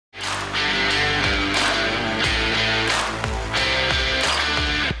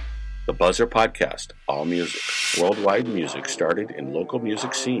Buzzer Podcast, all music, worldwide music started in local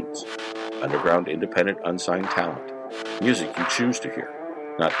music scenes, underground independent unsigned talent, music you choose to hear,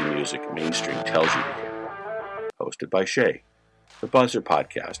 not the music mainstream tells you to hear. Hosted by Shay, the Buzzer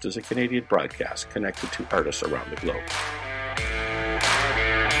Podcast is a Canadian broadcast connected to artists around the globe.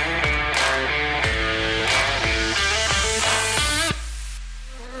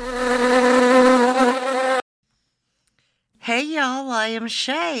 Hey y'all, I am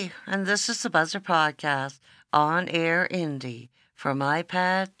Shay, and this is the Buzzer Podcast, on air indie, from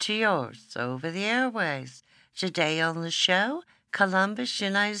iPad to yours, over the airways. Today on the show, Columbus,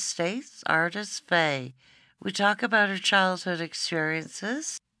 United States, artist Faye. We talk about her childhood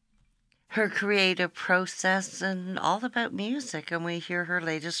experiences, her creative process, and all about music, and we hear her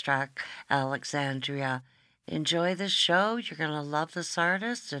latest track, Alexandria. Enjoy this show. You're going to love this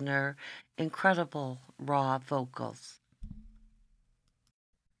artist and her incredible raw vocals.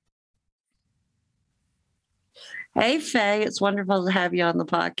 Hey, Faye, it's wonderful to have you on the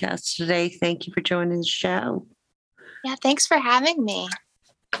podcast today. Thank you for joining the show. Yeah, thanks for having me.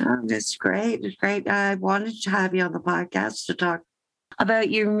 Oh, that's great. It's great. I wanted to have you on the podcast to talk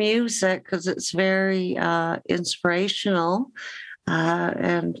about your music because it's very inspirational.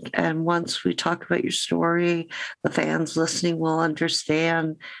 And once we talk about your story, the fans listening will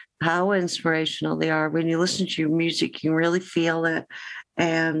understand how inspirational they are. When you listen to your music, you can really feel it.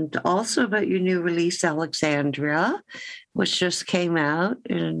 And also about your new release, Alexandria, which just came out.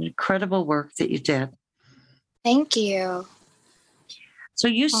 An incredible work that you did. Thank you. So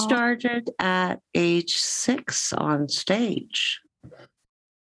you started at age 6 on stage.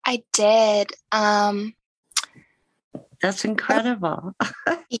 I did. That's incredible.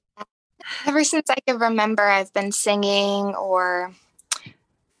 Yeah. Ever since I can remember, I've been singing or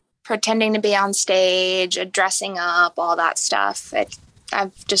pretending to be on stage, dressing up, all that stuff.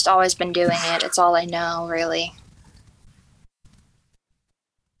 I've just always been doing it. It's all I know, really.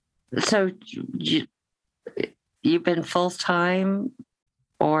 So you've been full-time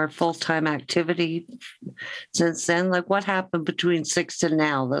or full-time activity since then? Like, what happened between 6 and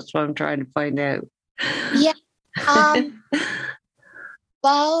now? That's what I'm trying to find out. Yeah.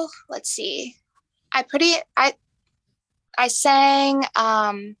 Well, let's see. I sang,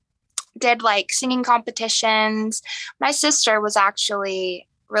 did like singing competitions. My sister was actually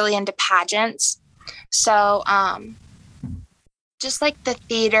really into pageants. So just like the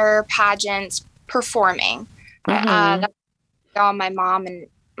theater pageants, performing. That's all my mom and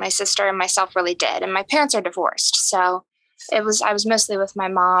my sister and myself really did. And my parents are divorced. So I was mostly with my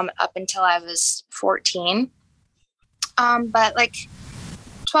mom up until I was 14. But like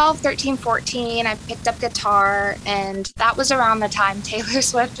 12, 13, 14, I picked up guitar, and that was around the time Taylor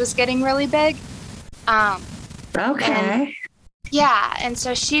Swift was getting really big. Okay. And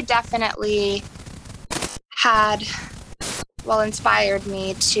so she definitely inspired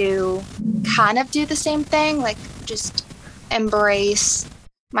me to kind of do the same thing, like just embrace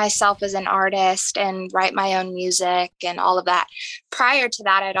myself as an artist and write my own music and all of that. Prior to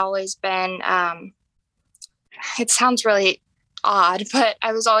that, I'd always been, it sounds really odd, but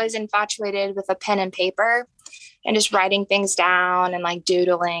I was always infatuated with a pen and paper and just writing things down and like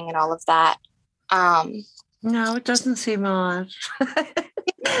doodling and all of that. No, it doesn't seem odd.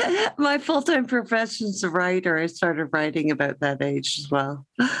 My full-time profession's a writer. I started writing about that age as well.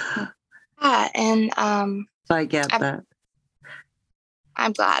 Yeah, and so I get that.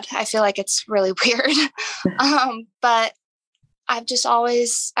 I'm glad. I feel like it's really weird. But I've just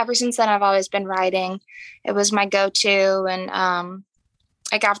always, ever since then, I've always been writing. It was my go-to. And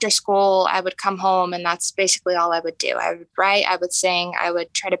like after school, I would come home and that's basically all I would do. I would write, I would sing, I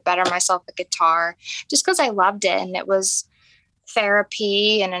would try to better myself at guitar just because I loved it. And it was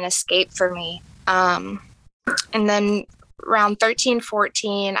therapy and an escape for me. And then around 13,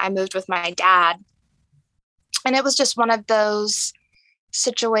 14, I moved with my dad. And it was just one of those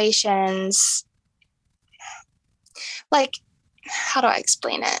situations, like, how do I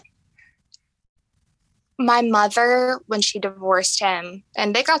explain it? My mother, when she divorced him,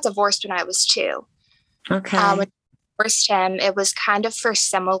 and they got divorced when I was 2. Okay. When she divorced him, it was kind of for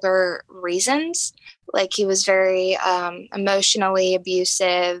similar reasons. Like he was very emotionally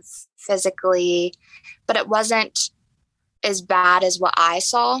abusive, physically, but it wasn't as bad as what I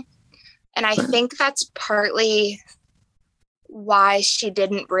saw. And I think that's partly why she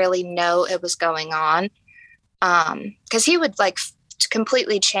didn't really know it was going on. Because he would like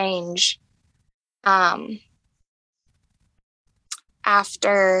completely change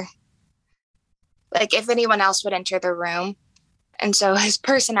after, like if anyone else would enter the room And so his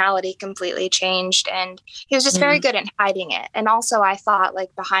personality completely changed, and he was just Yeah. very good at hiding it. And also I thought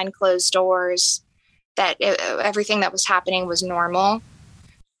like behind closed doors that everything that was happening was normal.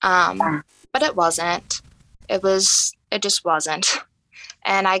 But it wasn't. It just wasn't.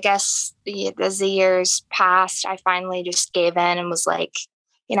 And I guess as the years passed, I finally just gave in and was like,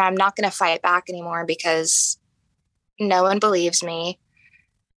 I'm not going to fight back anymore because no one believes me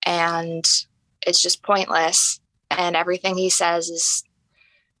and it's just pointless. And everything he says is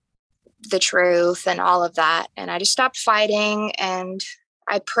the truth and all of that. And I just stopped fighting, and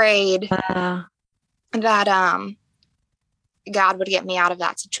I prayed that God would get me out of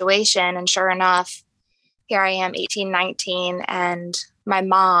that situation. And sure enough, here I am, 18, 19, and my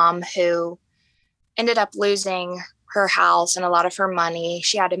mom, who ended up losing her house and a lot of her money,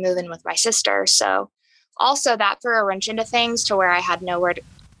 she had to move in with my sister. So also that threw a wrench into things to where I had nowhere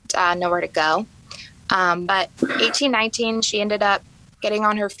to go. But 18, 19, she ended up getting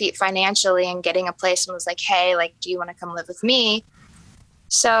on her feet financially and getting a place, and was like, hey, like, do you want to come live with me?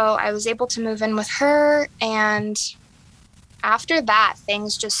 So I was able to move in with her. And after that,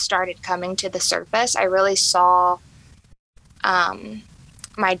 things just started coming to the surface. I really saw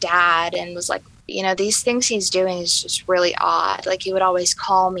my dad and was like, these things he's doing is just really odd. Like, he would always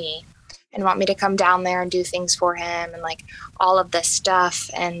call me and want me to come down there and do things for him and like all of this stuff.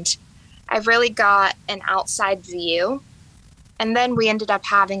 And I really got an outside view. And then we ended up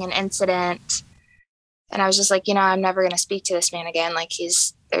having an incident, and I was just like, I'm never going to speak to this man again. Like,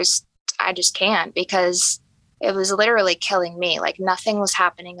 I just can't, because it was literally killing me. Like, nothing was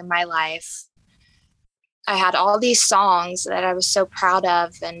happening in my life. I had all these songs that I was so proud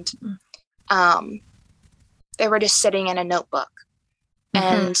of, and they were just sitting in a notebook.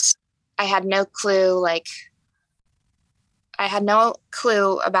 Mm-hmm. And I had no clue,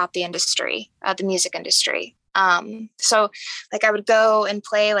 about the industry, the music industry. So like I would go and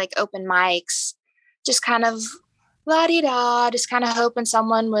play like open mics, just kind of la-di-da, just kind of hoping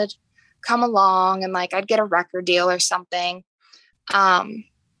someone would come along and like I'd get a record deal or something. But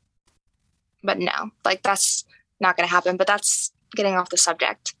no, like that's not going to happen, but that's getting off the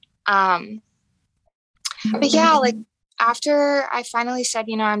subject. But yeah, like after I finally said,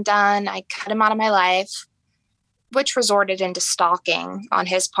 I'm done, I cut him out of my life, which resorted into stalking on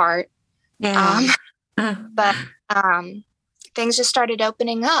his part. Yeah. But things just started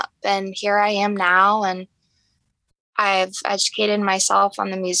opening up, and here I am now, and I've educated myself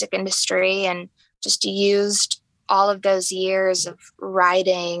on the music industry and just used all of those years of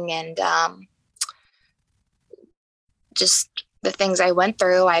writing and just the things I went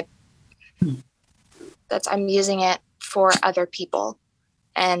through. I'm using it for other people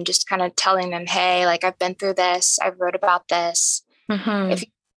and just kind of telling them, hey, like I've been through this, I've wrote about this. Mm-hmm. If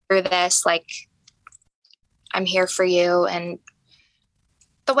you're through this, like I'm here for you. And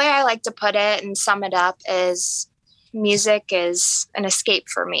the way I like to put it and sum it up is music is an escape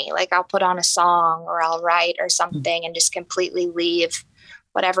for me. Like I'll put on a song or I'll write or something and just completely leave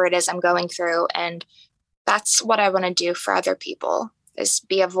whatever it is I'm going through. And that's what I want to do for other people, is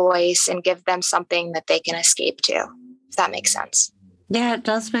be a voice and give them something that they can escape to, if that makes sense. Yeah, it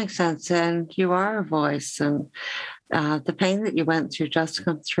does make sense. And you are a voice, and the pain that you went through does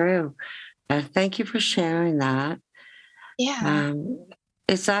come through. Thank you for sharing that. Yeah.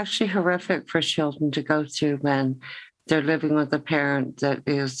 It's actually horrific for children to go through when they're living with a parent that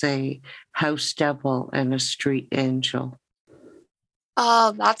is a house devil and a street angel.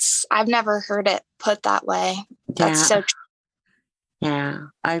 Oh, I've never heard it put that way. That's so true. Yeah,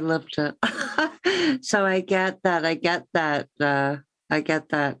 I lived it. So I get that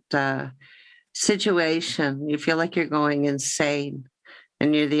situation. You feel like you're going insane,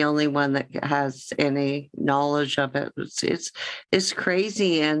 and you're the only one that has any knowledge of it. It's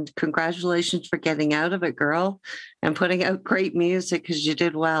crazy. And congratulations for getting out of it, girl, and putting out great music, because you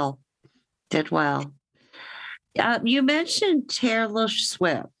did well. You mentioned Taylor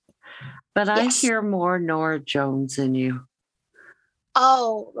Swift, but yes. I hear more Nora Jones in you.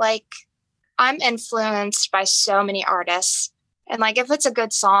 Oh, like I'm influenced by so many artists, and like if it's a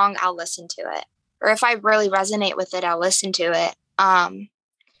good song, I'll listen to it, or if I really resonate with it, I'll listen to it.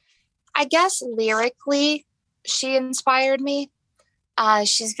 I guess lyrically, she inspired me.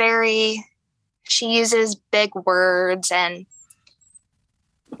 She uses big words, and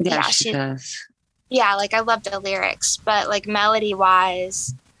she does. Yeah, like I love the lyrics, but like melody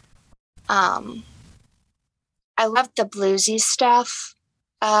wise, I love the bluesy stuff.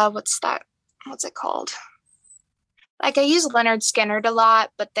 What's it called? Like I use Leonard Skinner a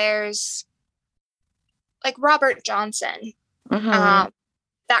lot, but there's like Robert Johnson. Mm-hmm.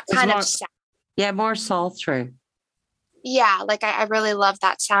 That kind of sound. Yeah, more sultry. yeah, like I really love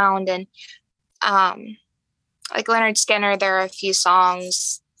that sound. And like Leonard Skinner, there are a few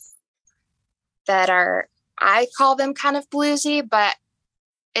songs that are, I call them kind of bluesy, but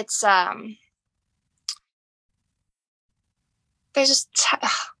it's there's just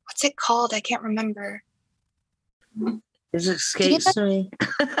what's it called? I can't remember. It escapes me.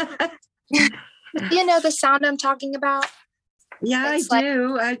 You know the sound I'm talking about? Yeah, It's I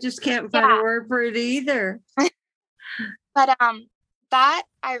do. I just can't find a word for it either. But that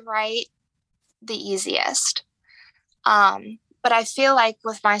I write the easiest. But I feel like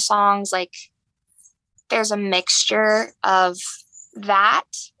with my songs, like there's a mixture of that,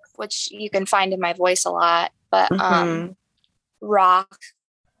 which you can find in my voice a lot, but rock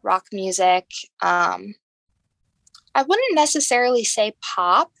music. I wouldn't necessarily say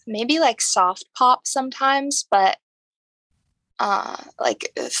pop, maybe like soft pop sometimes, but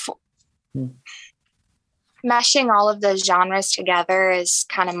meshing all of those genres together is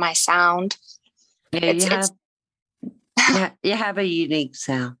kind of my sound. Yeah, you have a unique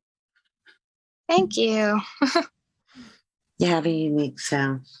sound. Thank you. You have a unique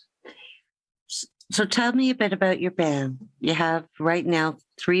sound. So tell me a bit about your band. You have right now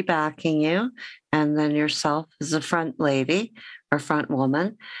 3 backing you, and then yourself as a front lady or front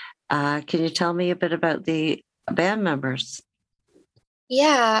woman. Can you tell me a bit about the band members?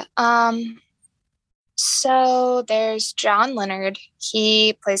 Yeah. So there's John Leonard.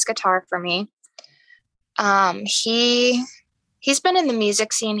 He plays guitar for me. He's been in the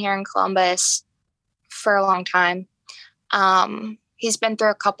music scene here in Columbus for a long time. He's been through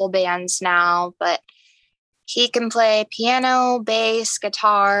a couple bands now, but he can play piano, bass,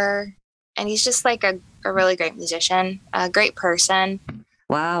 guitar, and he's just like a really great musician, a great person.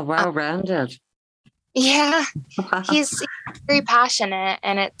 Wow, well-rounded. Yeah, he's very passionate,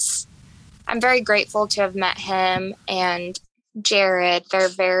 and I'm very grateful to have met him and Jared. They're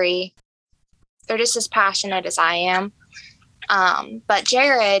just as passionate as I am. But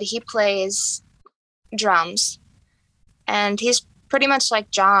Jared, he plays drums, and he's pretty much like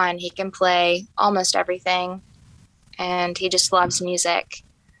John. He can play almost everything, and he just loves music.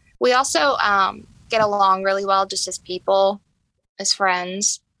 We also get along really well just as people, as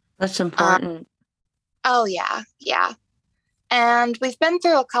friends. That's important. Oh, yeah. Yeah. And we've been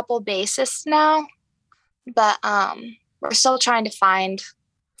through a couple bassists now, but we're still trying to find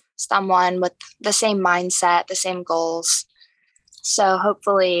someone with the same mindset, the same goals. So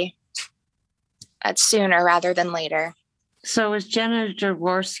hopefully that's sooner rather than later. So is Jenna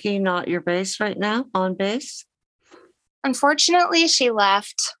Jaworski not your bass right now, on bass? Unfortunately, she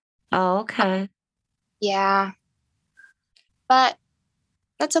left. Oh, okay. Yeah. But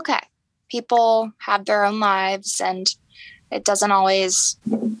that's okay. People have their own lives, and it doesn't always,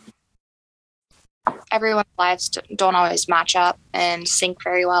 everyone's lives don't always match up and sync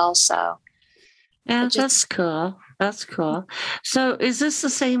very well. So yeah, that's cool. That's cool. So is this the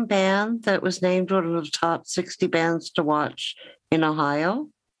same band that was named one of the top 60 bands to watch in Ohio?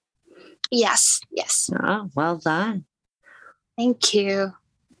 Yes. Yes. Oh, well done. Thank you.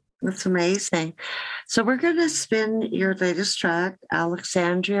 That's amazing. So we're going to spin your latest track,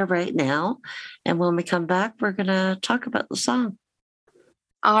 Alexandria, right now. And when we come back, we're going to talk about the song.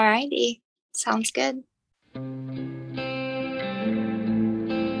 All righty. Sounds good.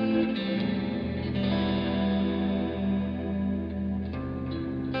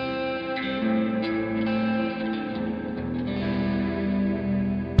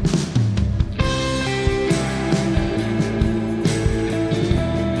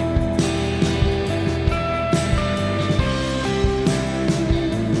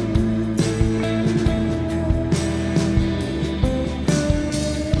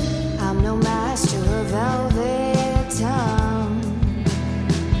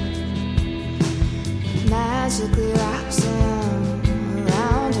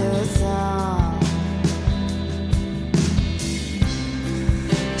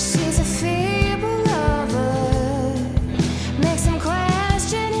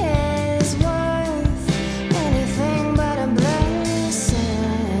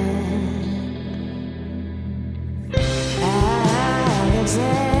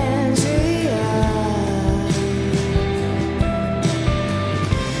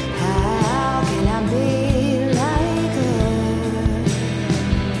 How can I be like her?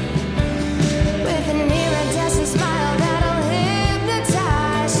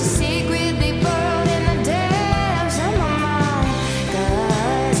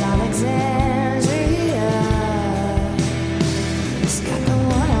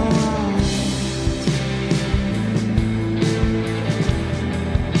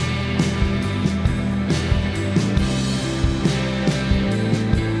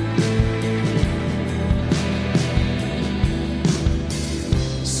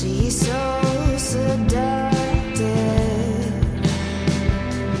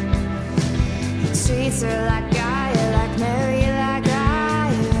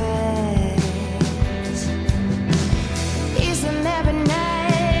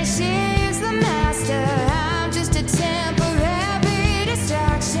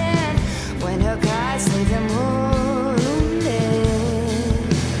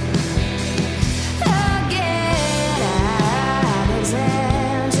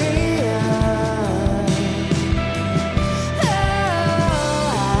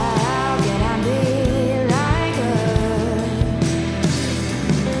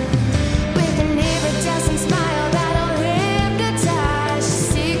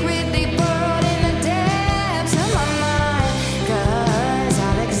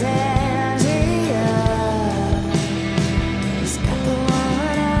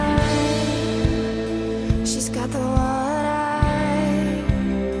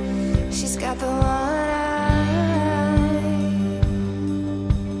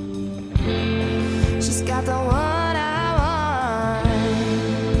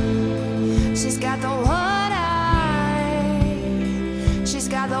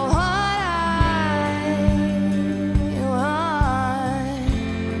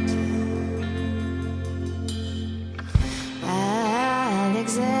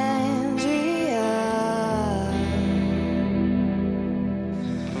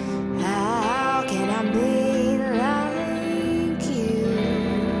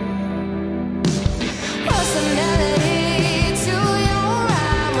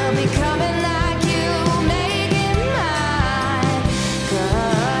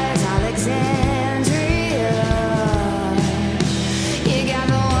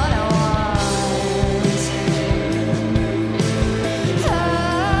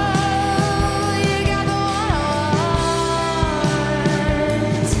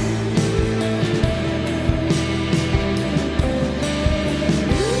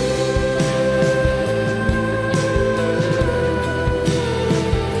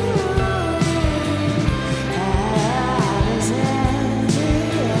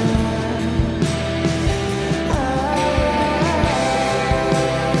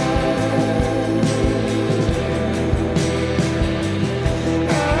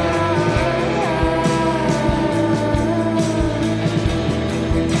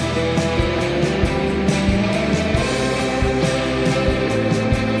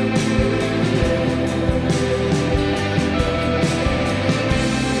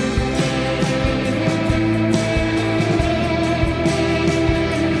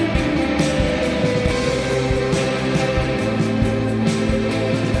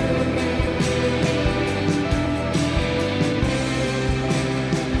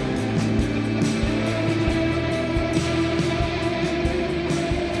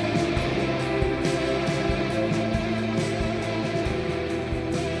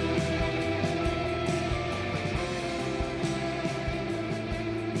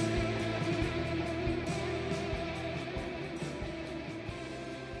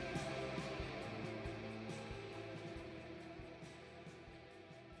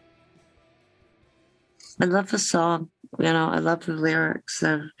 I love the song. I love the lyrics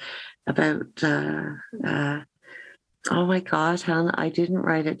about. Oh my God, hon, I didn't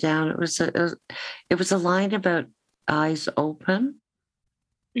write it down. It was a line about eyes open.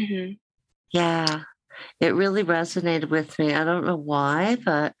 Mm-hmm. Yeah, it really resonated with me. I don't know why,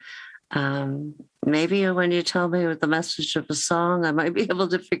 but maybe when you tell me the message of the song, I might be able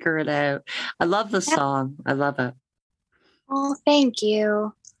to figure it out. I love the song. I love it. Oh, thank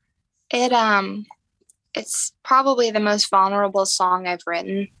you. It's probably the most vulnerable song I've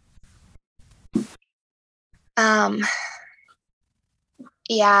written.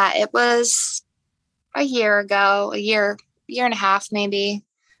 Yeah, it was a year ago, a year and a half, maybe,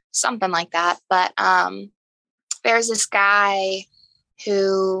 something like that. But there's this guy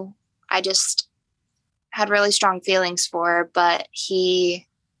who I just had really strong feelings for, but he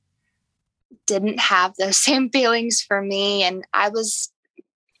didn't have those same feelings for me. And I was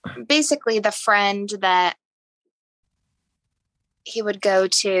basically the friend that he would go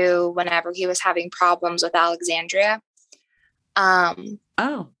to whenever he was having problems with Alexandria. Oh,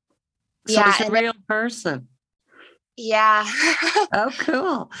 so yeah, it's a real person. Yeah. Oh,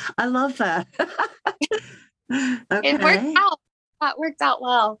 cool. I love that. Okay. It worked out. That worked out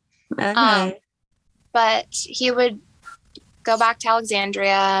well. Okay. But he would go back to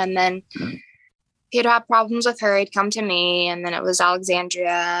Alexandria, and then he'd have problems with her. He'd come to me, and then it was Alexandria,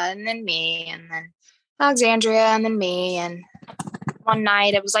 and then me, and then Alexandria, and then me. And one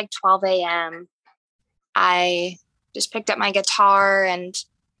night, it was like 12 a.m. I just picked up my guitar, and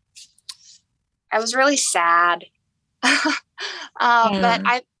I was really sad. But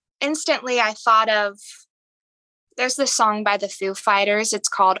I thought of, there's this song by the Foo Fighters. It's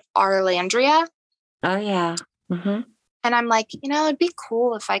called Arlandria. Oh, yeah. Mm-hmm. And I'm like, it'd be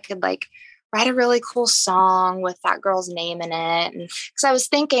cool if I could like write a really cool song with that girl's name in it. And because I was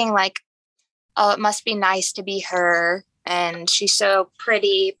thinking like, oh, it must be nice to be her. And she's so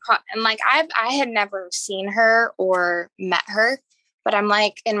pretty. And like, I had never seen her or met her, but I'm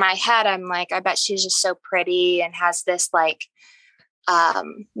like, in my head, I'm like, I bet she's just so pretty and has this like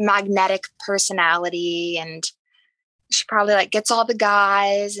magnetic personality, and she probably like gets all the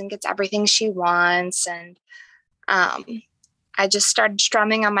guys and gets everything she wants. And I just started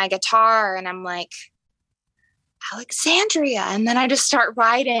strumming on my guitar, and I'm like, Alexandria. And then I just start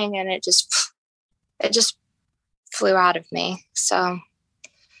writing, and it just flew out of me. So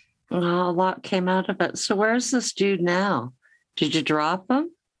a lot came out of it. So where's this dude now? Did you drop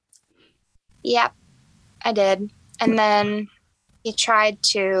him? Yep, I did. And then he tried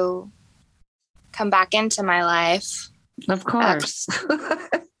to come back into my life. Of course.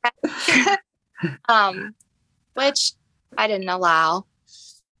 Which I didn't allow.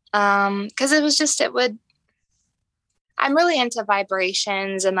 Because I'm really into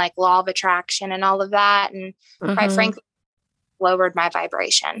vibrations and like law of attraction and all of that. And quite frankly, lowered my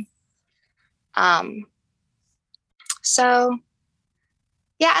vibration. So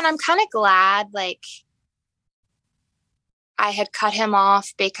yeah, and I'm kind of glad like I had cut him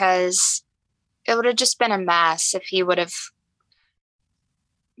off, because it would have just been a mess if he would have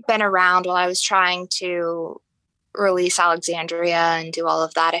been around while I was trying to release Alexandria and do all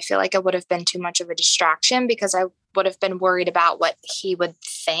of that. I feel like it would have been too much of a distraction, because I would have been worried about what he would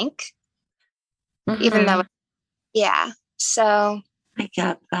think, even though, yeah. So I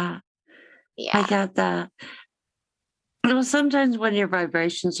got that. Yeah. I got that. Sometimes when your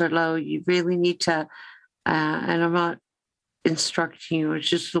vibrations are low, you really need to, and I'm not instructing you, it's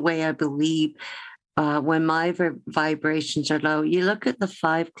just the way I believe. When my vibrations are low, you look at the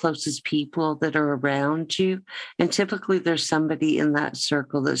 5 closest people that are around you, and typically there's somebody in that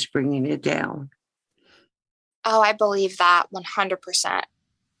circle that's bringing it down. Oh, I believe that 100%.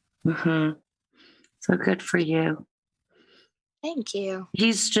 So good for you. Thank you.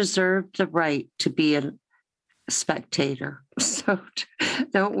 He's deserved the right to be a spectator. So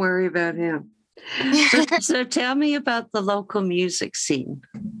don't worry about him. So tell me about the local music scene.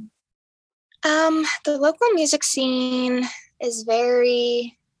 The local music scene is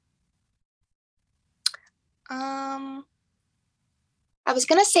very, I was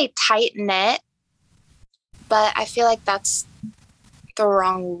going to say tight knit, but I feel like that's the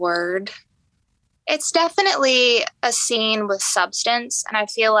wrong word. It's definitely a scene with substance, and I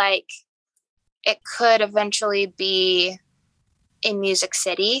feel like it could eventually be a Music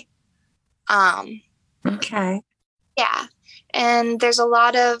City. Okay. Yeah. And there's a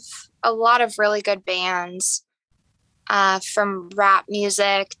lot of really good bands, from rap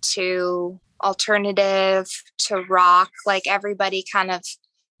music to alternative to rock. Like everybody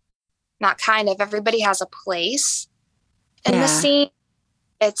everybody has a place in the scene.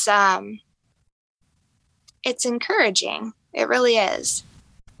 It's it's encouraging. It really is.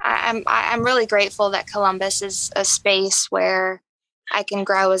 I'm really grateful that Columbus is a space where I can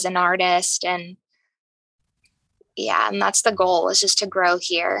grow as an artist, and that's the goal, is just to grow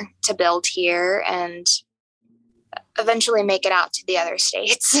here, to build here, and eventually make it out to the other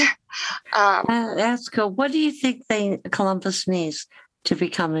states. That's cool. What do you think Columbus needs to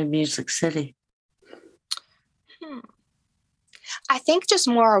become a music city? I think just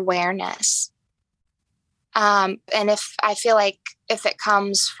more awareness. And I feel like it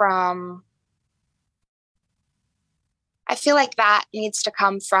comes from, I feel like that needs to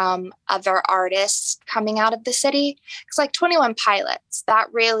come from other artists coming out of the city. It's like 21 Pilots, that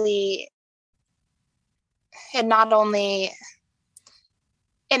really, it not only,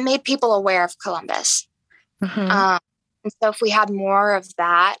 it made people aware of Columbus. Mm-hmm. And so if we had more of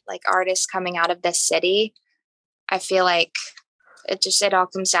that, like artists coming out of this city, I feel like it all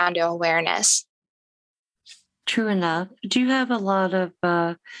comes down to awareness. True enough. Do you have a lot of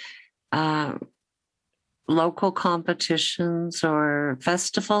local competitions or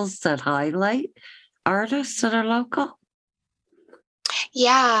festivals that highlight artists that are local?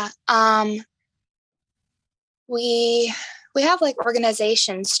 Yeah. We have like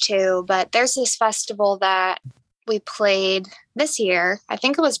organizations too, but there's this festival that we played this year. I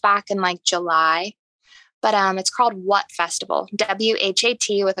think it was back in like July, but it's called What Festival,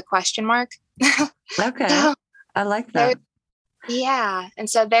 WHAT with a question mark. Okay. So I like that. Yeah. And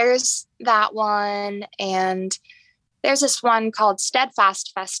so there's that one, and there's this one called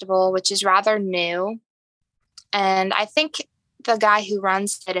Steadfast Festival, which is rather new. And I think the guy who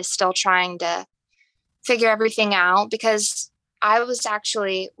runs it is still trying to figure everything out, because I was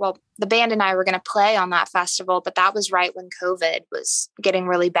actually, the band and I were going to play on that festival, but that was right when COVID was getting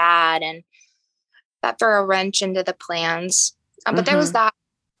really bad, and that threw a wrench into the plans. But there was that.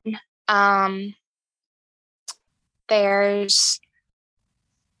 There's,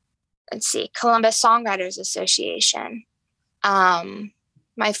 let's see, Columbus Songwriters Association.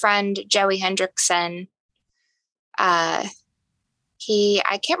 My friend Joey Hendrickson, I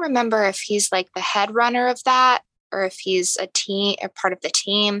can't remember if he's like the head runner of that or if he's a part of the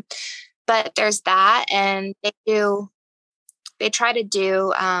team, but there's that. And they try to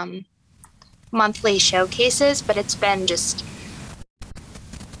do monthly showcases, but it's been just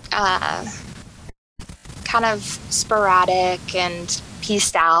kind of sporadic and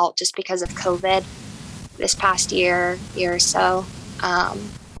pieced out just because of COVID this past year or so.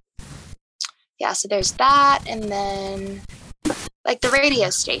 So there's that. And then like the radio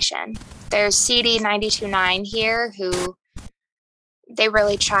station, there's CD 92.9 here, who they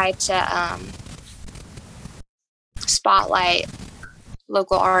really try to spotlight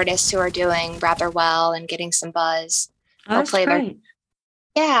local artists who are doing rather well and getting some buzz. They'll play great.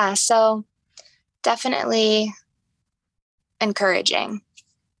 So definitely encouraging.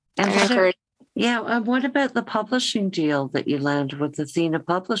 And what about the publishing deal that you landed with Athena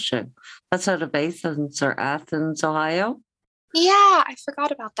Publishing? That's out of Athens, Ohio? Yeah, I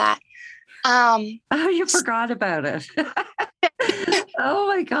forgot about that. You forgot about it. Oh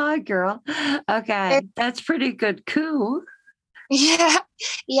my God, girl. Okay, that's pretty good coup. Yeah.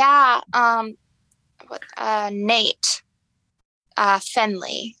 Nate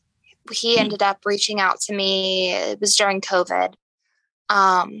Fenley, he ended up reaching out to me. It was during COVID.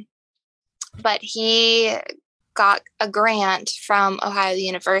 But he got a grant from Ohio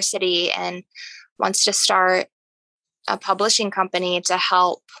University and wants to start a publishing company to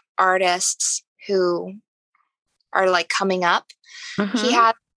help artists who are like coming up. He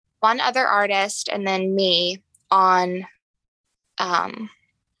had one other artist and then me on, I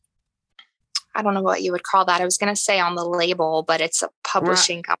don't know what you would call that. I was going to say on the label, but it's a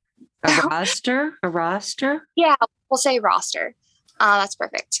publishing company. A roster? Yeah, we'll say roster. That's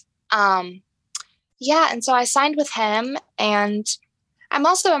perfect. And so I signed with him, and I'm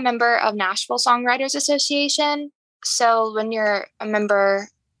also a member of Nashville Songwriters Association. So when you're a member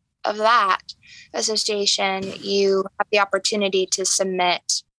of that association, you have the opportunity to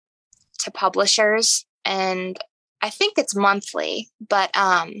submit to publishers, and I think it's monthly, but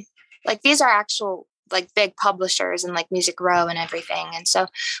like these are actual like big publishers and like Music Row and everything. And so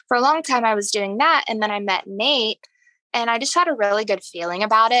for a long time I was doing that, and then I met Nate, and I just had a really good feeling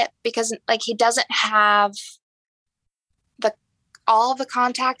about it, because like he doesn't have all the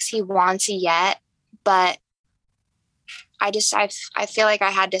contacts he wants yet, but I feel like I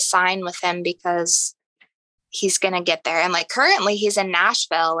had to sign with him because he's going to get there. And like currently he's in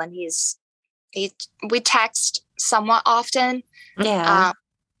Nashville, and we text somewhat often. Yeah.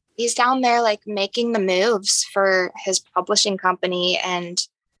 He's down there like making the moves for his publishing company, and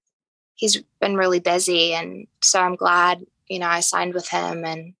he's been really busy. And so I'm glad, I signed with him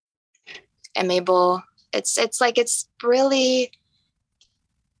and am able, it's really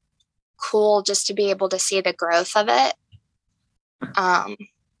cool just to be able to see the growth of it.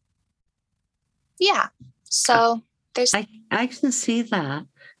 Yeah. So there's, I can see that.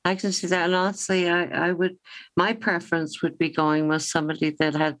 I can see that. And honestly, my preference would be going with somebody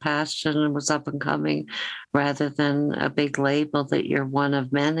that had passion and was up and coming rather than a big label that you're one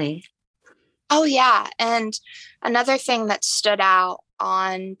of many. Oh, yeah. And another thing that stood out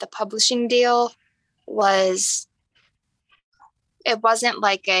on the publishing deal was it wasn't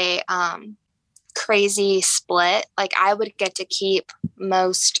like a crazy split. Like I would get to keep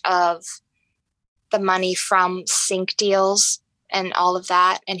most of the money from sync deals and all of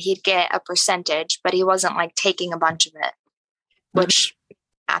that, and he'd get a percentage, but he wasn't like taking a bunch of it, which I'm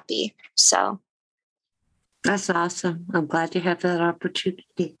happy. So that's awesome. I'm glad you have that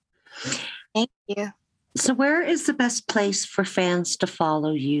opportunity. Thank you. So where is the best place for fans to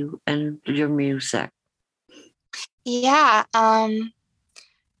follow you and your music? Yeah, I'm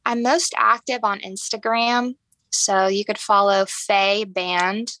most active on Instagram, so you could follow Faye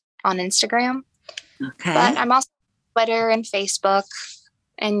Band on Instagram. Okay. But I'm also on Twitter and Facebook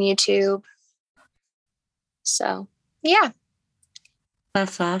and YouTube. So, yeah.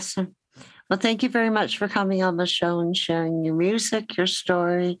 That's awesome. Well, thank you very much for coming on the show and sharing your music, your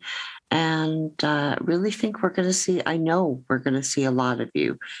story. And really think I know we're going to see a lot of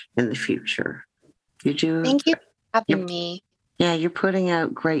you in the future. You do. Thank you for having me. Yeah, you're putting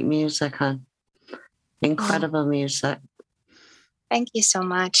out great music, hon. Incredible music. Thank you so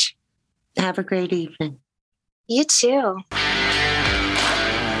much. Have a great evening. You too.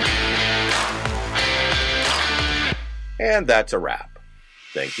 And that's a wrap.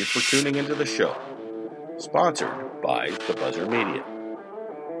 Thank you for tuning into the show. Sponsored by The Buzzer Media.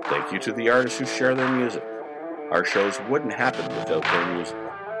 Thank you to the artists who share their music. Our shows wouldn't happen without their music.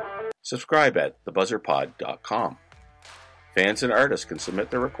 Subscribe at thebuzzerpod.com. Fans and artists can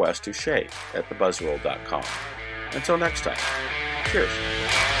submit their requests to Shay at thebuzzroll.com. Until next time, cheers.